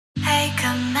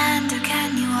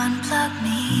unplug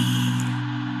me?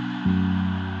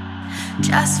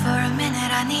 Just for a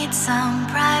minute, I need some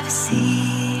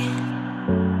privacy.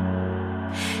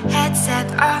 Headset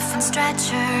off and stretch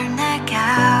her neck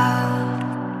out.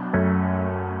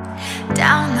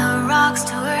 Down the rocks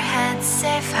to her head's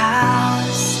safe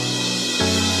house.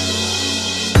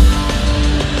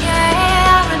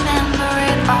 Yeah, I remember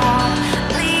it all.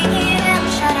 Bleeding,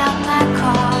 shut out my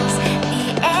calls. The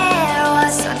air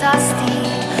was so dusty,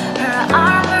 her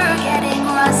armor getting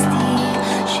rusty.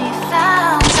 She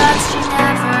found thoughts she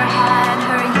never had.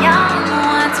 Her young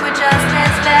ones were just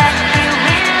as bad. She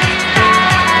really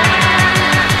bad.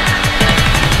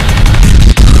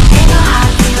 Ain't no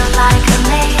hard feel like a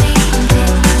lady.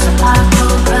 Things apart,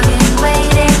 cold, rugged,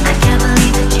 waiting. I can't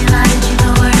believe that you lied. Did you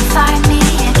know where to find me?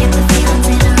 I get the feelings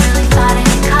in her, really thought it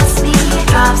cost me.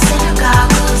 Drops in her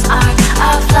goggles, art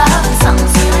of love. And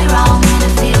something's really wrong and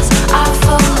it feels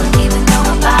awful. And even though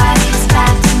her body's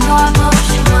back to normal,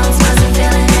 she once wasn't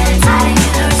feeling it. It's hiding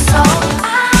in her soul.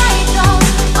 I don't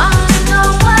wanna know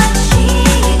what she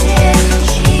did.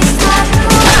 She's not who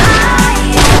I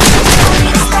am. At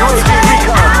least that's what I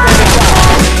thought.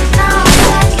 Now I'm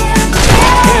second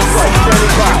guessing. And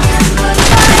goodbye,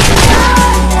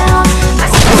 shut down. I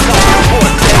still got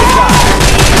it.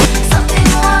 Something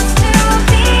wants to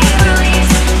be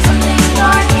released. Something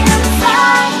dark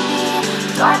inside me.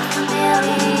 Dark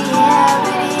familiar.